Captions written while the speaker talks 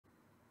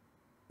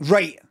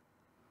Right.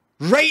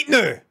 Right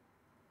now.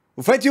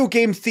 Video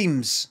game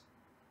themes.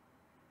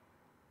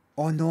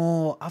 Oh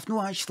no, I've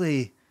not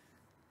actually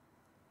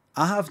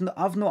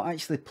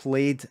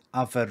played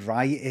a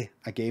variety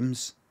of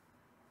games.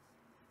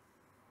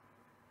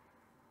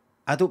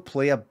 I don't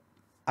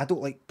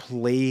like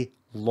play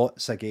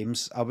lots of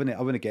games. I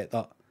wouldn't get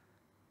that.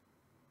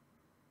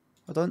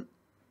 Hold on.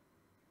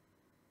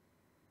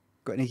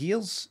 Got any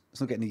years?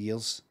 It's not got any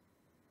years.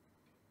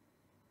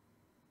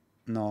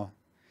 No.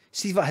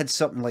 See if I had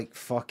something like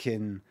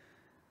fucking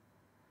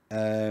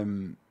or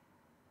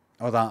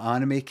that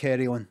anime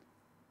Carry On.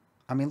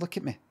 I mean, look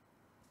at me.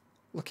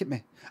 Look at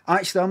me.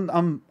 Actually,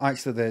 I'm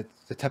actually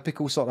the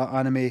typical sort of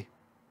anime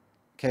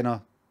kind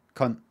of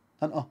cunt,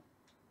 aren't I?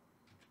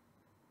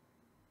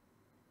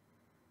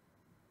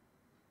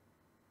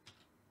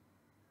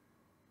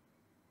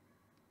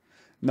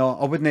 No,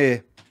 I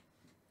wouldn't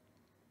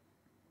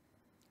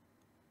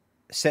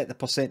set the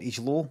percentage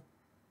low.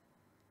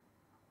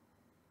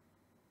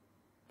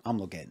 I'm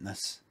not getting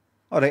this.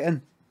 Alright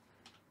then.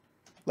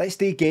 Let's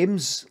do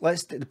games.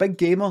 Let's do the big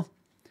gamer.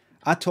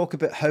 I talk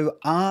about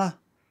how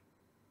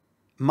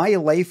my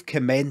life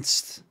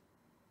commenced.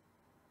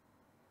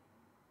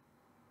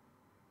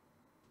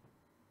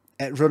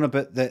 It run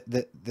about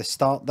the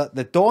start, that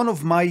the dawn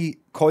of my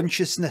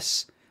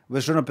consciousness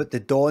was run about the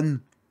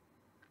dawn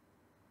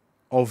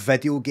of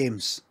video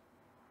games.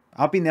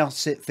 I've been there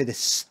for the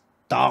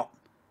start.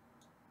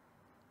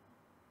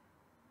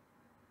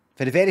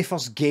 For the very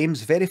first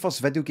games, very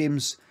first video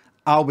games,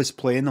 I was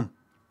playing them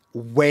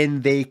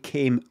when they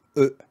came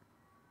out.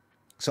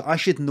 So I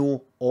should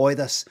know all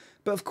this.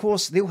 But of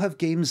course, they'll have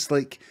games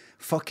like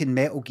fucking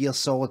Metal Gear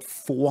Solid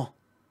 4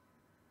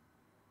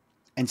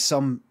 and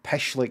some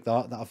pish like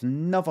that I've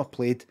never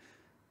played.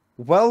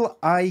 Will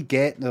I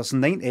get... There's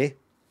 90.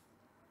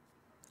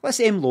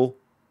 Let's aim low.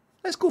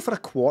 Let's go for a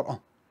quarter,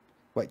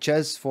 which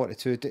is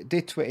 42.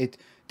 Day 20.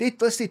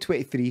 Let's say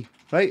 23,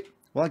 right?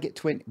 Will I get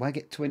 20? Will I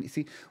get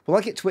 23? Will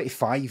I get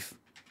 25?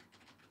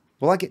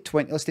 Will I get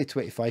 20? Let's say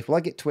 25. Will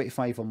I get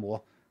 25 or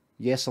more?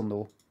 Yes or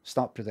no?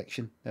 Start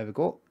prediction. There we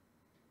go.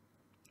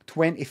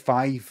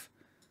 25.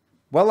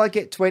 Will I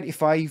get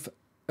 25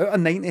 out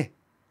of 90?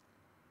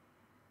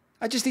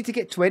 I just need to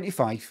get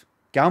 25.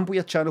 Gamble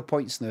your channel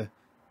points now.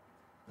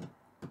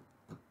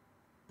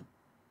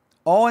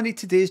 All I need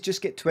to do is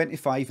just get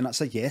 25 and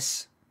that's a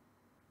yes.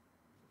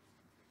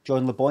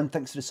 John LeBon,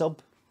 thanks for the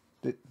sub.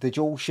 The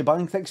Joel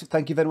Shebang,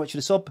 thank you very much for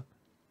the sub.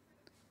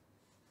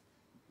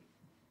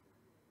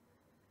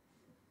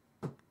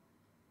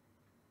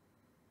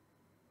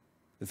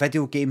 The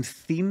video game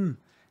theme.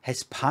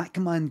 Has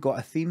Pac-Man got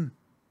a theme?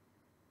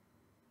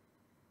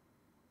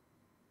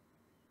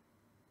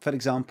 For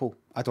example,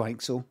 I don't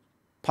think so.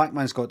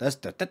 Pac-Man's got this.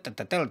 Is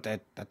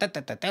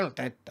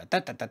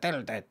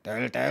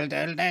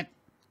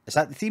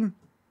that the theme?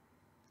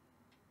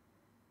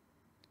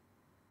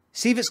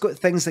 See if it's got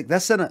things like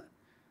this in it.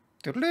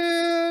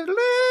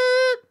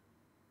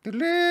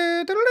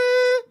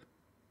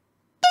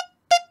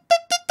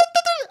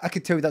 I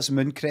could tell you that's a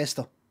Moon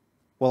Crester.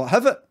 Will it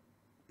have it?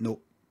 No.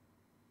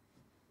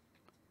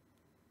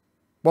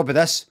 What about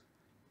this?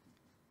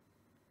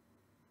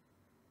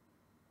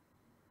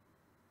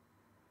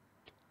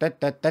 I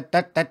can't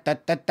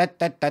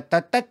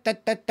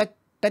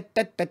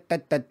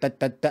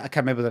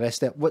remember the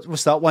rest of it.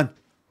 What's that one?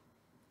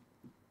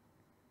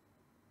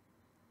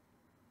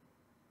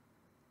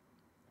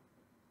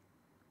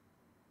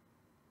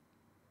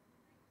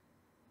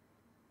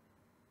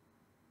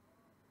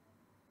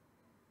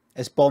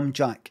 It's Bomb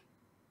Jack.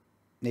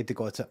 Nobody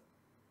got it.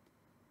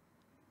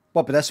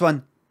 What about this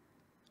one?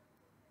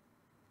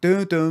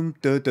 Doom doom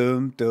doom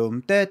doom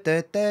doom. I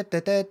can't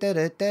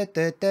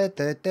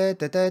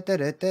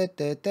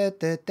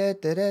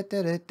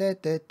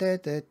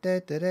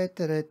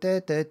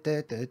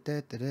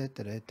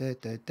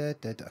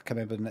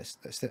remember the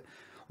next. That's it.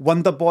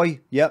 Wonder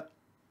Boy. Yep.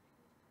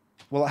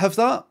 Will it have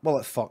that? Will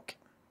it fuck?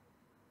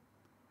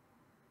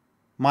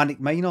 Manic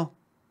Miner.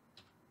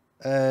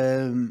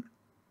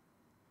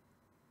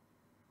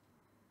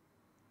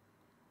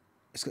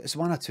 It's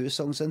one or two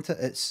songs into it.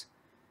 It's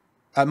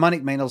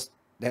Manic Miner's.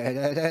 Are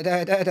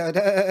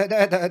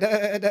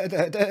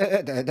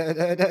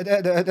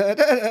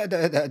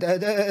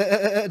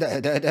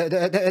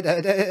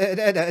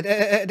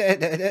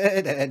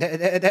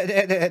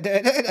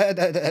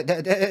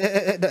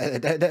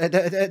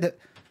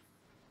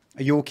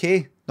you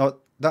okay? No,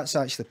 that's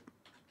actually...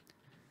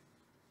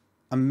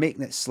 I'm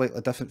making it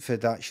slightly different for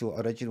the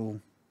actual original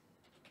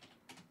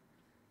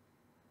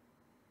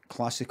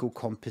classical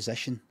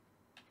composition.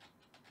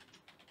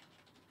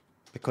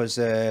 Because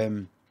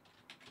I'm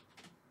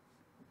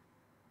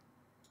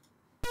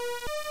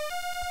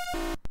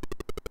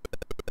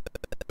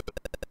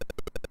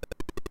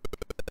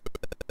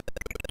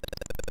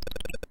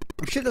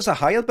sure there's a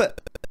higher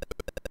bit.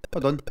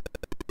 Hold on.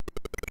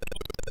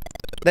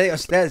 There it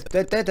is.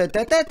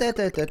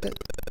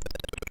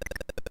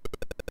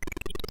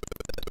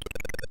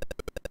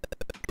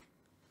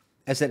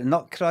 Is it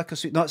Nutcracker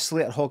Suite? Not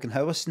Slater, Hogg and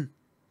Howison.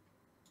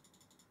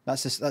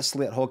 That's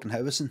Slater Hogg and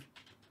Howison.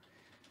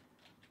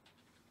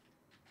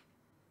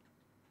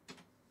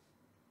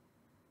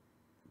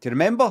 Do you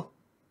remember?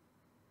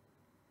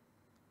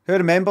 Who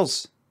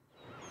remembers?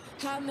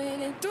 I made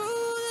it through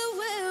the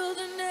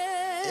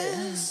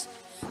wilderness.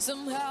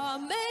 Somehow I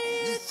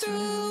made it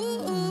through.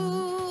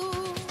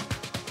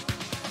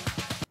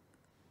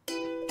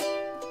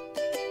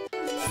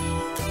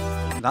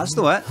 That's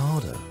not it.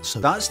 Harder. So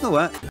That's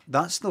not it.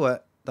 That's not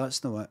it.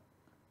 That's not it.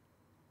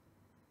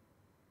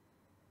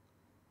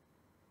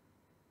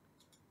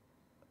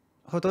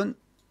 Hold on.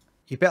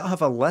 You better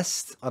have a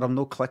list or I'm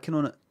not clicking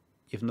on it.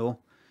 You've no.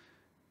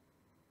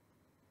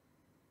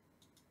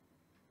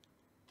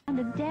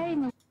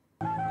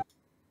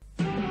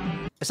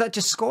 Is that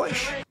just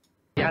Scottish?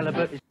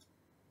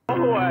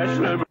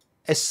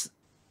 It's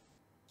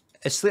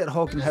Slater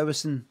Hogg and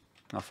Howison.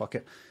 Oh, fuck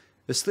it.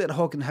 Is Slater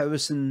Hogg and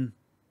Howison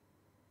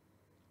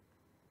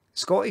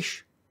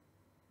Scottish?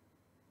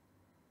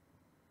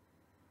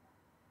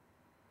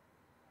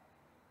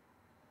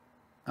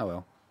 Oh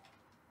well.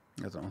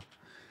 I don't know.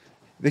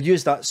 They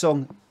used that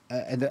song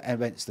and it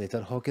went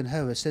Slater Hogg and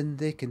Howison,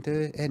 they can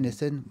do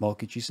anything.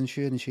 Mortgages and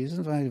insurance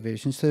and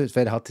valuations too. It's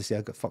very hard to say,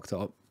 I got fucked it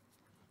up.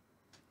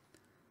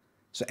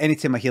 So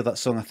anytime I hear that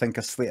song I think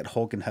of Slater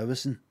Hogg and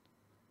Howison.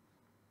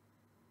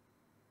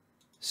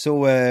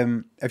 So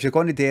if you're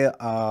going to do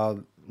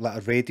like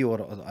a radio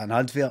or an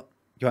advert,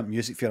 you want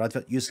music for your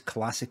advert, use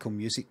classical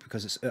music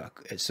because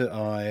it's out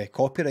of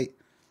copyright.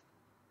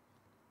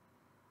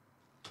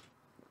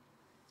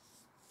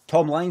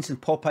 Tom Lyons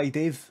and Popeye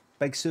Dave,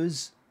 Big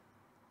Suze,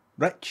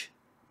 Rich,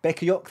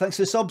 Becca York, thanks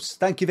for the subs.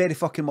 Thank you very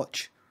fucking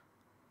much.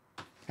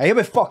 Hey, here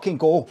we fucking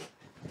go.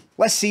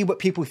 Let's see what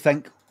people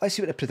think. Let's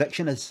see what the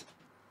prediction is.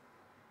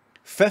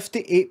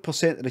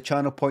 58% of the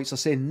channel points are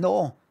saying,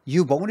 no,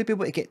 you will only be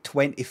able to get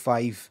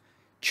 25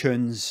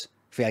 tunes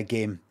for a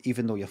game,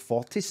 even though you're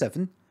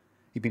 47.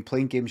 You've been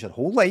playing games your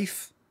whole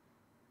life.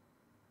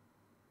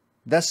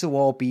 This will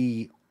all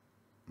be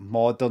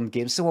modern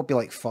games. This will all be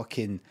like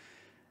fucking...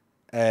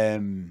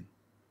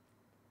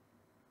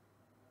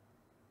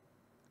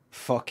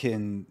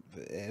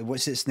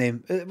 what's its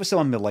name? What's the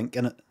one with Link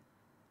in it?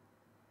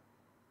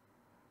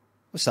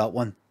 What's that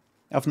one?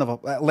 I've never...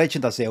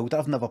 Legend of Zelda.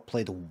 I've never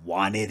played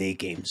one of the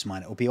games,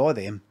 man. It'll be all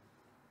them.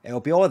 It'll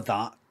be all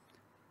that.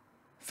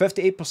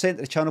 58% of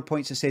the channel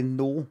points are saying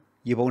no,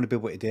 you won't be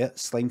able to do it.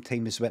 Slime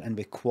Time has went in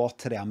with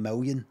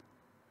 250,000.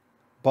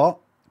 But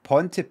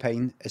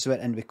Pontipine has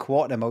went in with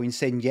 250,000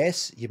 saying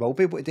yes, you will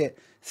be able to do it.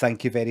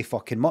 Thank you very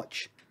fucking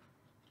much.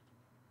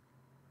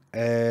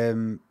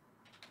 And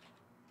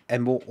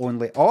we'll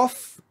only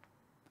off.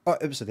 Oh,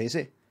 it was a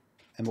daisy.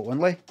 And we'll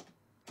only.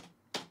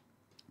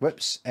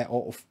 Whoops, it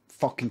auto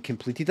fucking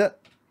completed it.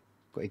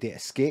 Got to do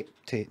escape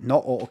to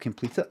not auto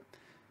complete it.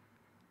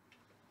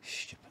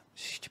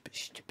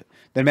 Stupid.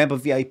 Now remember,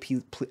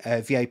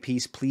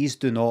 VIPs, please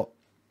do not.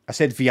 I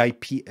said VI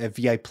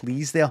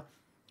please there.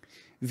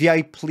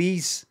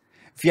 VIPs,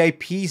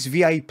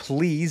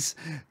 please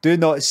do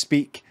not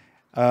speak.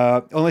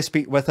 Only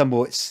speak with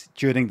emotes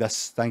during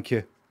this. Thank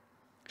you.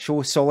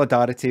 Show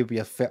solidarity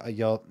with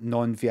your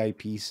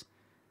non-VIPs.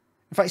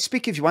 In fact,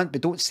 speak if you want,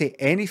 but don't say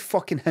any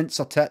fucking hints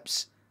or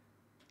tips.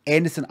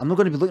 Anything. I'm not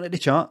going to be looking at the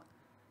chat,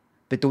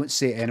 but don't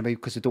say it anyway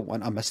because I don't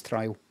want a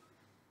mistrial.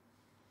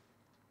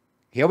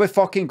 Here we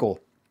fucking go.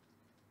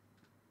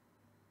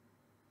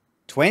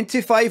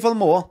 25 or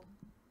more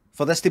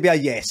for this to be a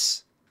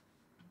yes.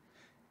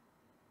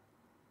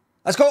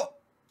 Let's go.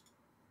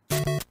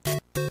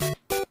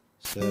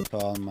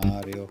 Super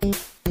Mario.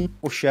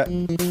 Oh shit.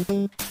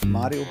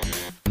 Mario.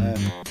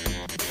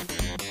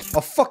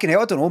 Oh fucking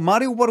hell, I don't know.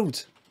 Mario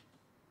World.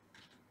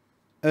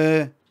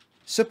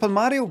 Super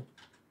Mario.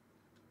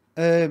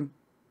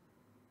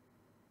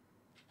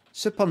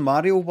 Super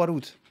Mario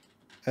World.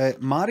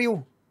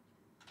 Mario.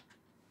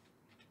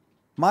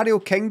 Mario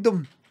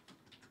Kingdom.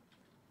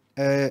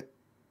 What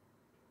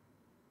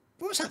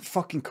was that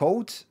fucking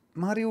called?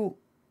 Mario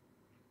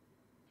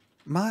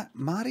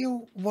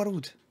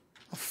World.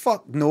 Oh,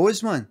 fuck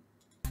knows, man.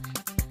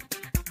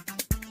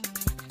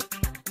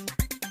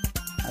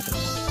 I don't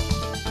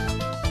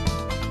know.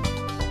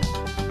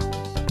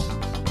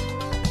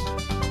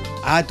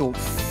 I don't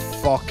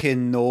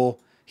fucking know.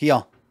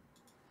 Here.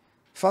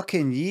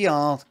 Fucking ye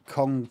are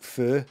Kung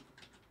Fu.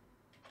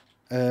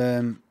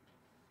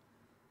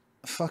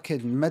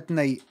 Fucking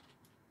Midnight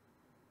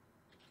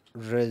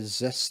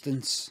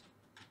Resistance.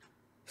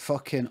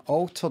 Fucking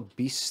Altered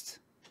Beast.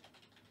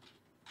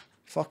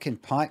 Fucking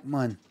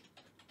Pac-Man.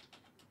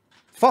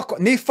 Fuck,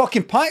 no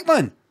fucking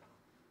Pac-Man!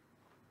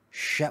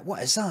 Shit,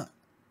 what is that?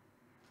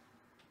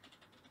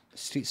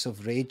 Streets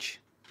of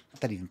Rage. I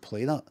didn't even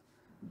play that.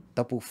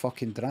 Double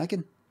fucking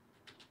Dragon.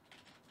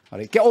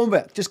 Alright, get on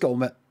with it. Just get on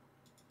with it.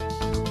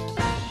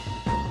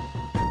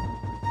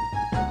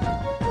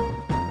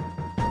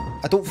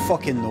 I don't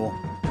fucking know.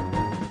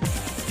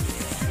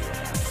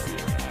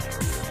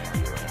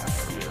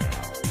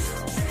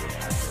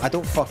 I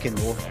don't fucking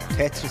know.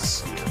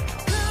 Tetris.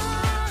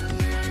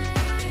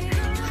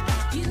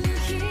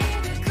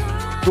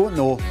 Don't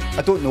know.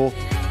 I don't know.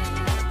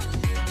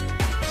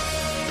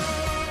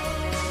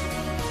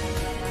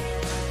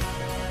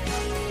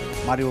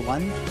 Mario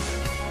Land?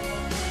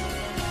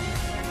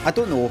 I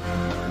don't know.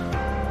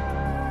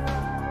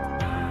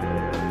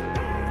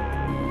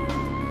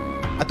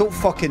 I don't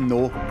fucking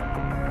know.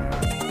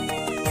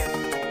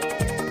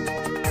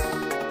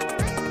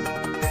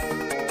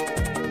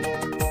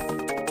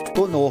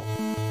 Don't know.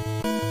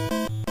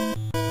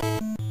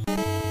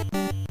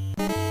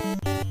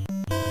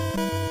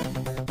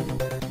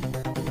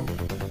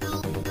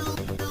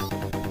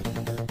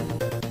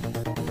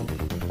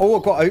 Oh,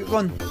 I got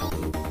Outrun.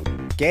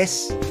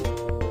 Guess.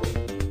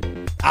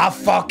 I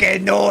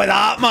fucking know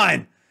that,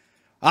 man.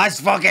 That's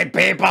fucking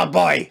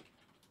Paperboy.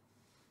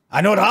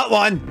 I know that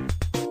one.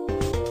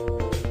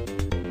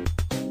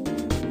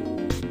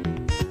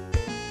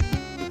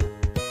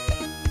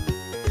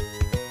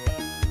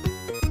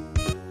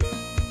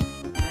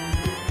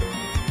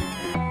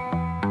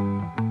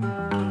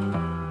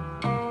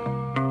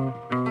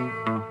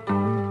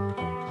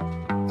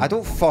 I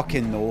don't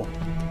fucking know.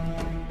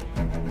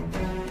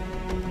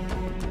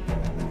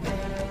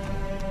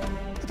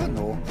 I don't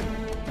know.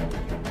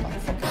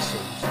 That fucking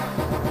sucks.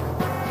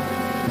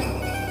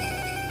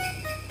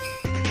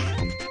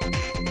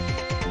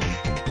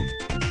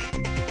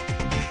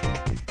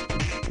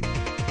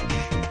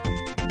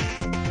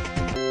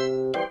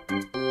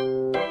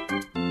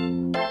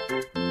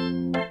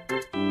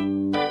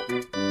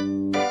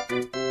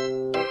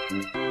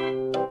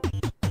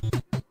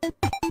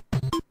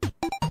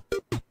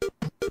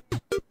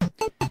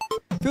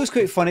 Feels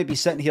quite funny to be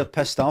sitting here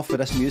pissed off with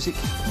this music.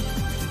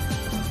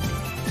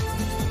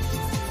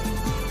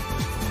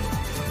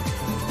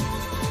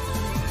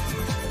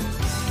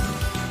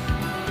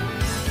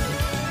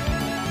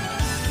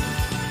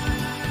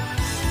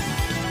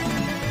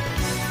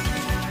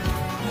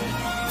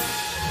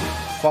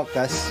 Fuck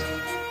this.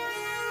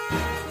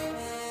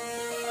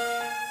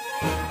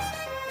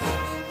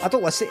 I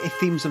don't listen to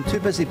themes, I'm too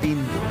busy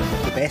being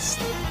the best.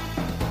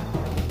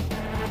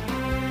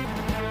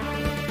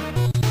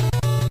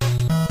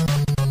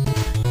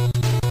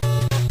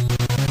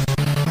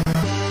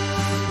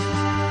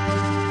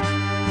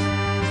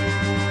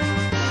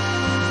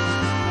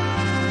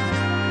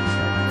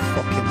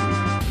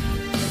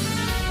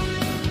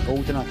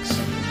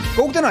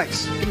 Golden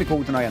Axe! Give me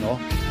Golden Eye and all.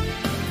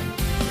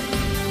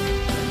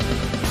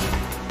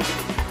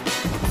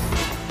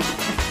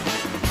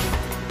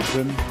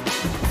 Boom.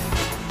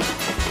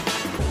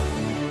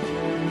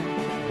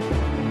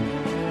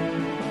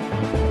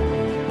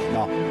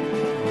 No.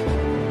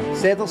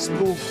 Sedders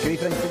Pro, great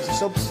for increasing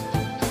subs.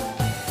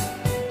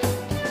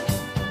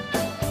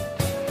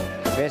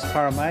 Best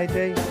part of my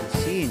day,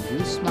 seeing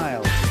you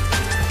smile.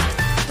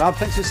 Rob,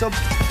 thanks for the sub.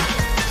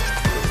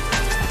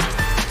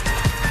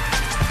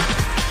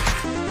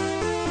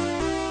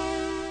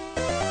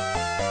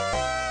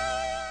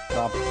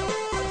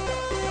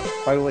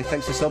 Bowley,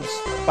 thanks for subs.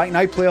 Back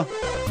now, player.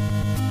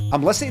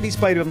 I'm listening to these,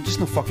 by the way, I'm just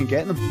not fucking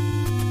getting them.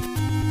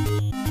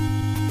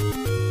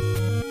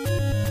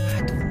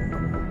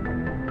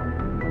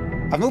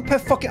 I've no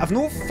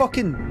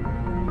fucking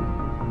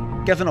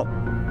given up. I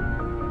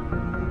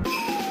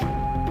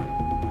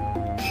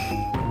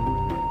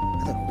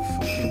don't know,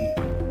 fucking.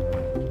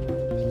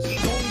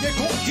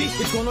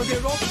 It's gonna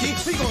get rocky.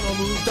 We're gonna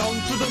move down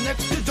to the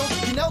next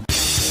jockey now.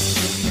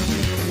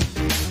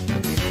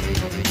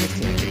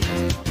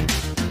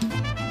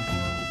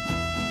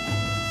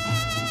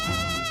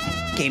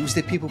 Games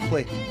that people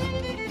play.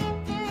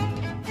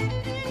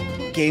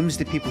 Games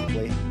that people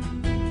play.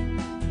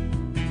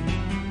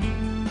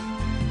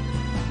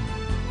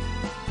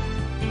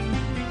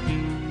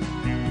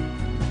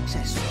 What's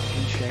this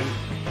fucking shit?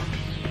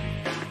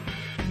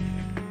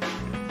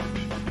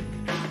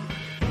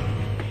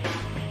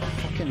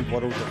 Fucking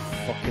world of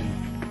fucking...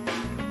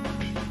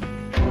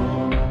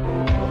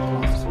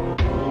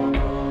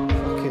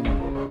 Fucking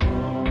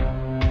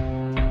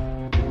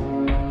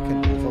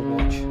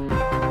Overwatch.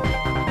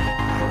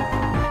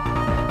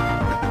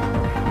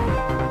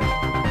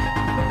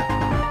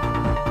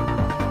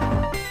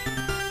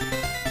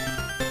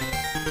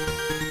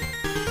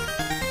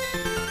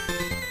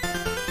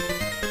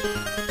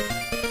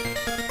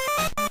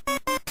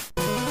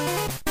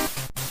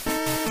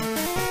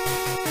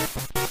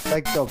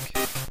 Big Dog.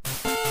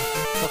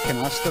 Fucking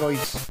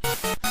Asteroids.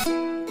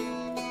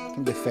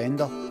 Fucking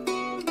Defender.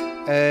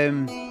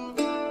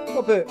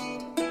 What about...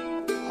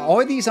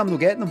 All of these I'm not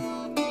getting them.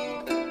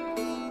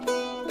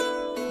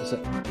 Is it?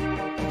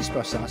 Whisper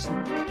Assassin.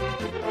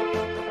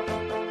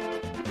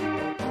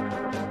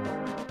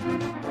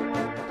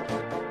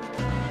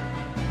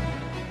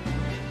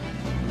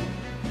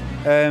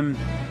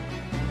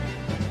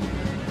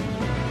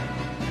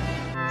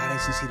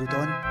 Horizon Zero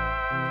Dawn.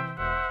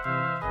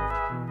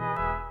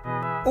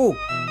 Oh!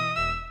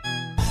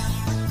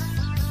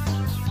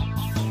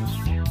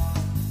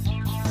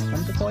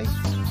 Wonder Boy?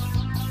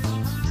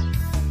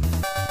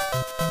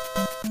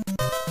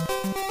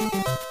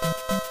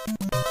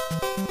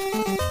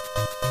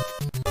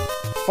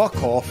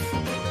 Fuck off.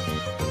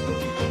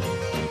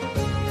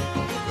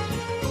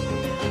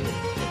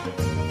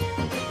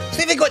 It's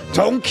not even got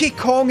Donkey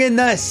Kong in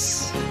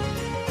this!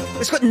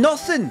 It's got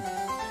nothing!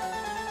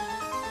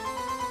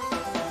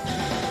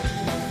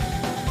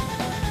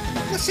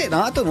 say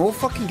that, I don't know,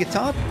 fucking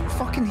guitar,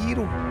 fucking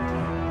hero.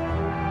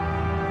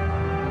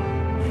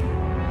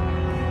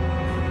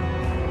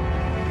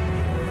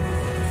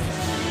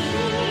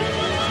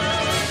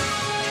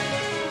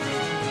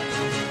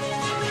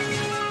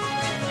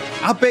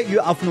 I bet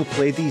you I've not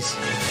played these.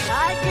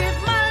 I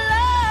give my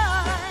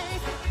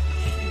life,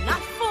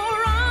 not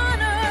for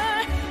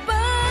honor,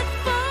 but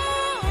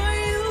for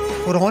you.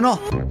 For honour.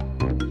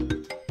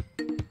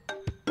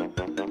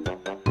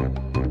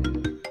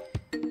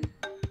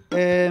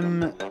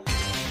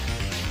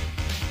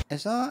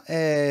 Is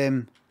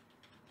that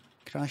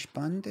Crash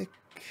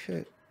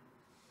Bandicoot?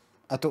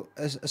 I don't.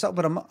 Is that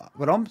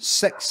where I'm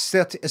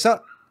 6:30? Is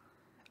that?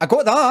 I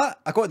got that.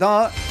 I got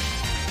that.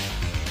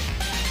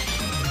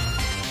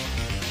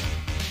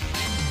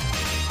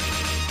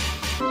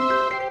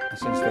 That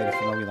sounds very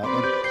familiar. That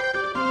one.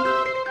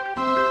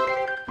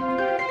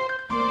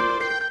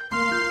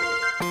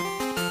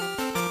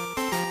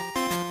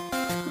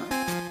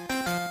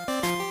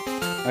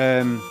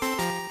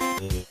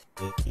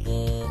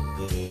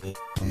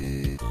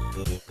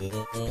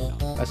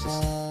 This is.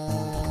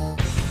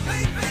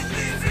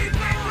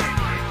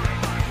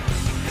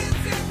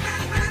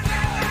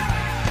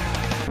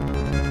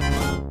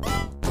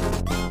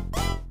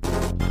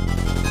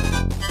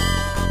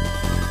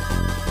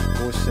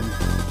 Ghosts and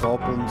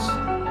Goblins.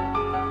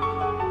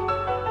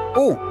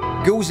 Oh!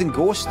 Ghouls and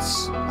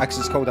Ghosts.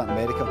 Actually, it's called that in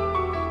America.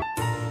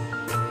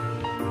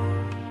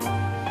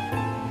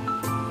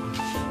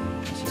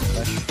 This is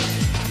fish.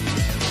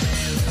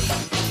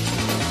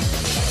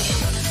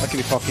 That could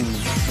be fucking...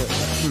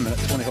 a minute,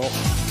 20 hot.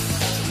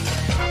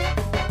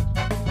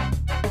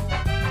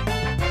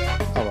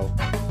 Oh well.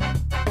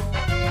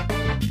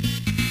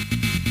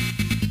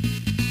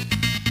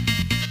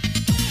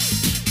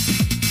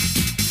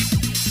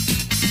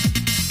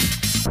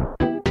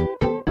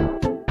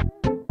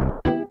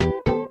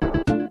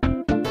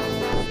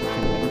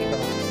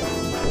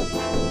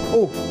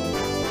 Oh!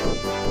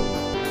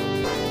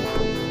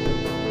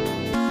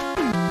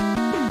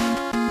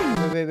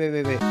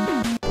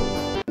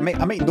 Wait.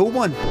 I might know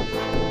one.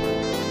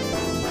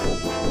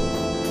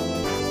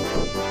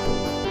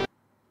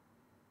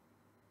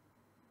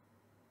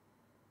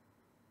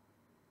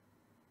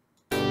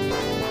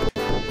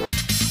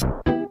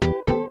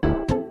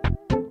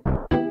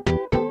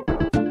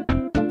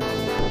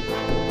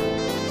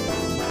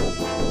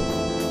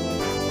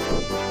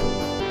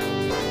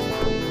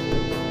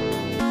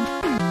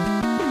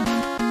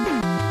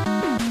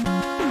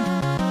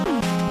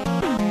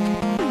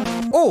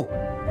 Oh!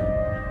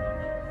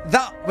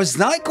 Was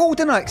that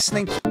Golden Axe?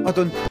 I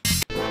don't.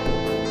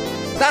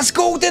 That's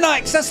Golden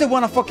Axe! That's the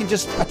one I fucking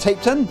just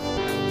typed in.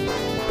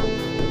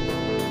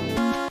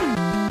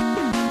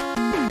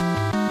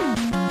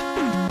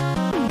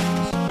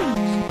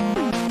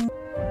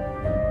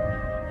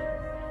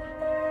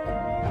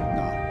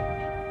 Nah.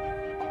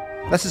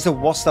 This is the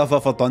worst I've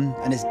ever done,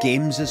 and it's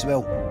games as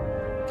well.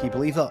 Can you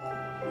believe that?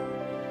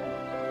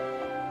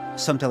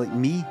 Something like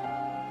me.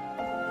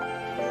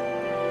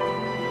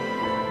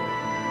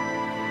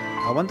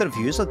 I wonder if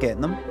yous are getting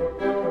them.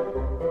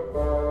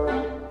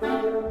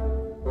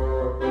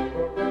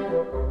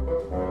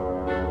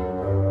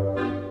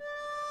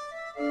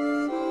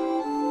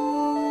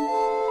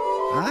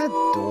 I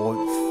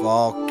don't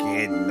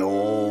fucking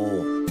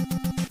know.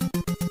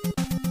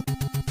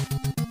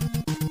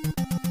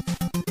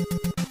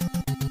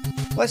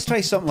 Let's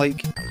try something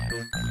like...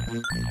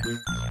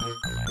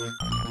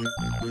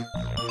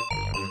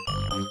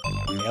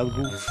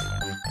 Werewolf.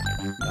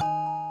 No.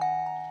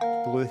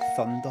 Blue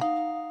Thunder.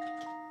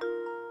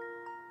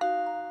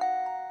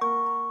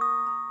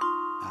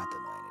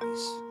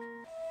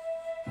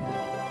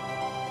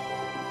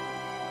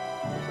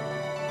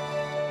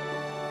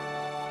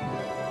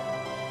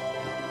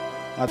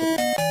 I don't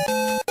know.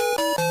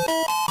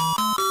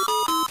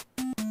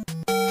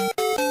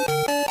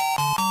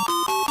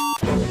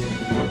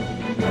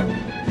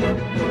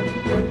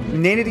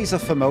 None of these are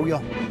familiar.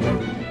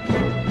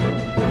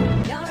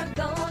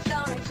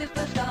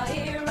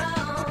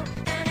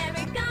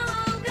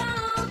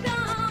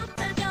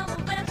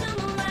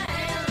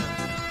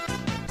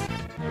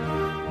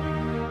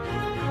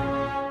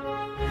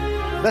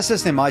 This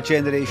isn't my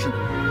generation.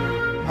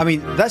 I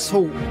mean,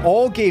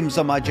 all games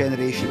are my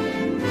generation.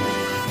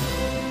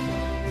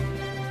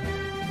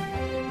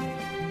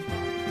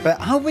 But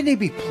how would they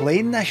be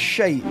playing this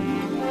shite?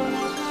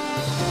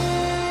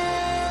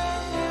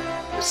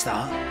 What's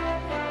that?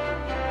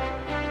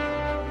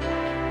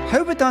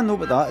 How would I know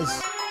what that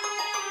is?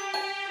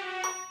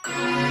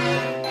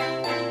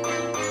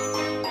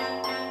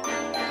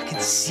 I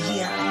can see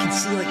it. I can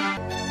see like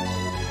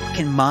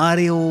fucking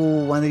Mario,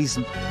 one of these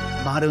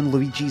Mario and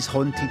Luigi's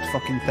haunted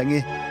fucking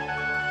thingy.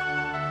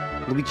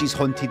 Luigi's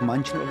Haunted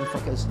Mansion, whatever the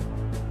fuck it is.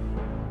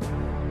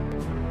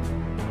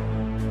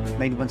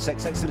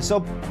 9166 for the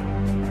sub.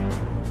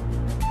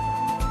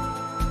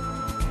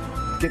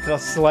 Get to a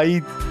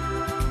slide.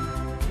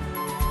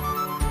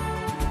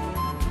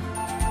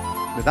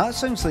 But that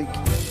sounds like...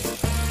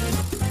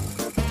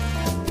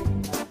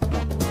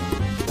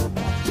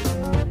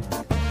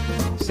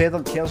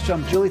 Feather Cares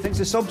Jam. Julie, thanks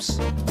for subs.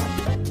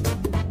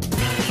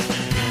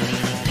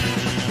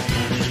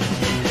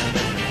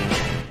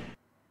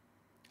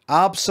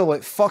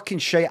 Absolute fucking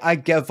shit. I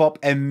give up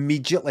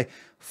immediately.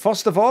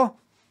 First of all,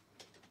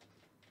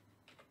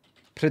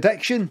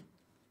 prediction.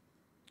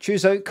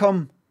 Choose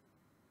outcome.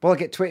 Will I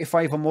get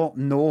 25 or more?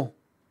 No.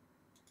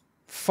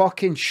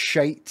 Fucking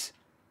shite.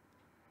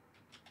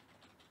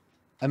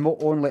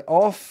 Emote only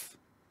off.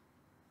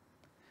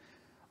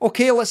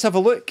 Okay, let's have a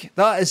look.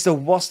 That is the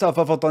worst I've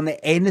ever done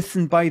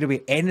anything, by the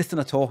way. Anything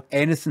at all.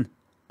 Anything.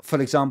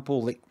 For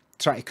example, like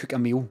trying to cook a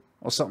meal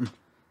or something.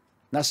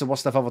 That's the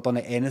worst I've ever done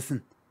at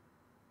anything.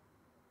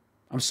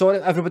 I'm sorry,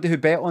 everybody who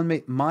bet on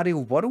me. Mario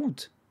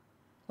World.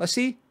 Let's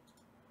see.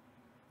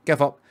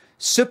 Give up.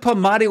 Super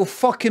Mario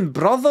fucking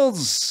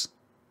Brothers.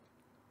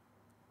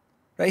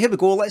 Right, here we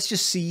go. Let's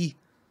just see.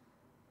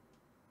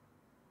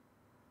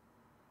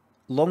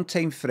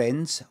 Longtime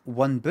friends.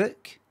 One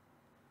book.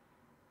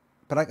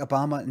 Barack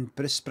Obama and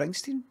Bruce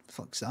Springsteen.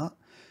 Fuck's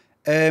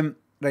that.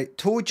 Right.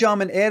 Toe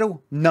Jam and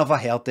Earl. Never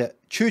heard it.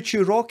 Choo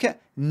Choo Rocket.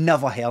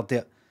 Never heard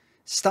it.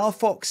 Star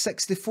Fox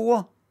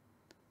 64.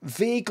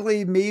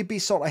 Vaguely, maybe,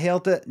 sort of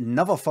heard it.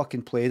 Never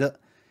fucking played it.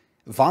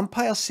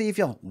 Vampire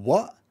Savior.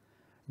 What?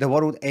 The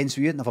World Ends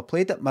With You. Never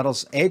played it.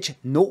 Mirror's Edge.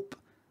 Nope.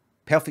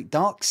 Perfect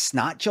Dark.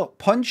 Snatcher.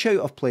 Punch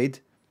Out I've played.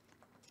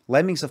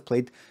 Lemmings I've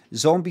played.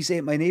 Zombies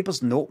Ate My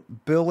Neighbours. Nope.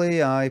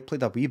 Bully I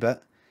played a wee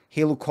bit.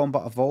 Halo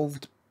Combat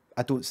Evolved.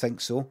 I don't think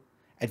so.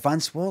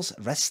 Advance Wars.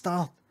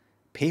 Ristar.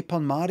 Paper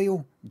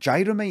Mario.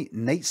 Gyromite.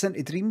 Nights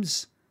into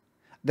Dreams.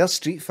 There's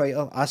Street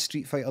Fighter.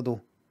 Street Fighter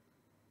though.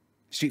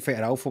 Street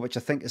Fighter Alpha, which I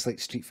think is like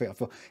Street Fighter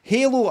 4.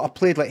 Halo, I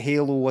played like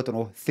Halo, I don't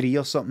know, 3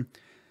 or something.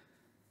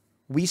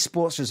 Wii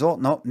Sports Resort,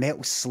 not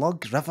Metal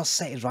Slug, River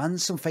City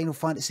Ransom, Final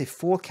Fantasy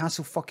 4,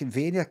 Castle fucking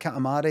Vania,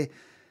 Katamari,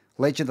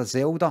 Legend of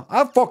Zelda.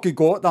 I've fucking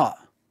got that.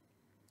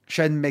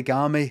 Shin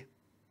Megami,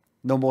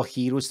 No More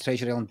Heroes,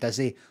 Treasure Island,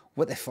 Dizzy.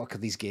 What the fuck are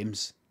these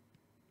games?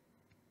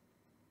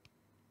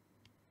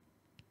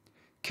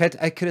 Kid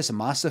Icarus,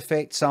 Mass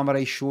Effect,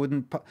 Samurai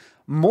Shodown.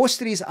 Most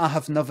of these I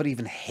have never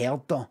even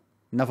heard of.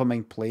 Never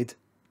mind played.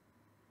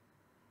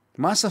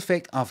 Mass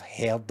Effect, I've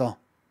heard of.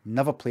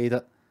 Never played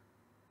it.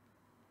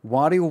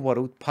 Wario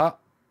World,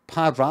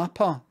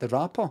 Parappa, the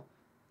rapper.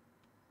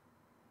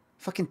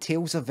 Fucking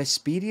Tales of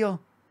Vesperia.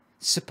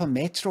 Super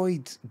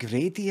Metroid,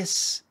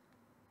 Gradius.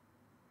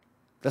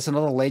 There's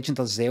another Legend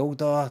of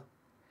Zelda.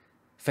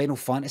 Final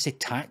Fantasy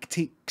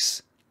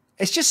Tactics.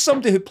 It's just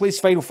somebody who plays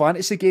Final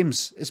Fantasy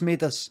games has made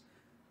this.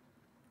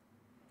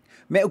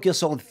 Metal Gear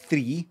Solid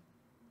 3.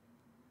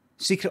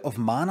 Secret of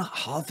Mana,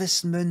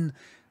 Harvest Moon.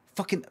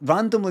 Fucking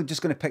randomly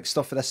just going to pick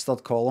stuff for this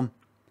third column.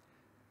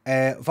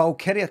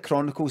 Valkyria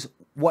Chronicles.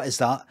 What is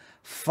that?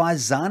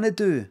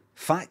 Faxanadu.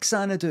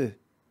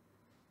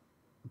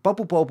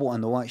 Bubble Bobble, I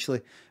know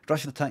actually.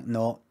 Russian Attack,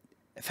 not.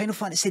 Final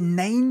Fantasy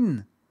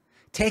 9.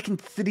 Tekken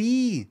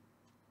 3.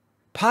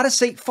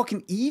 Parasite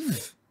fucking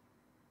Eve.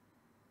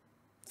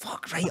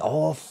 Fuck right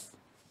off.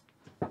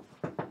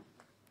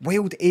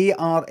 Wild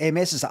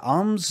ARMS. Is it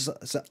ARMS?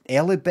 Is it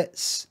Early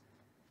Bits?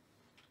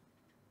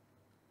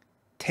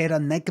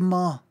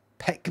 Terranigma,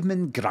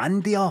 Pikmin,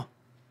 Grandia.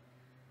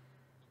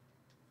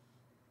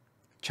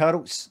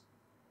 Charles,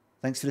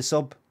 thanks for the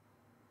sub.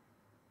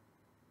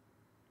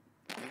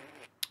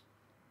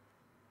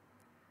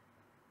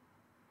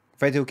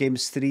 Video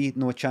Games 3,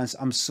 no chance.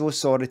 I'm so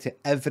sorry to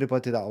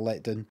everybody that I let down.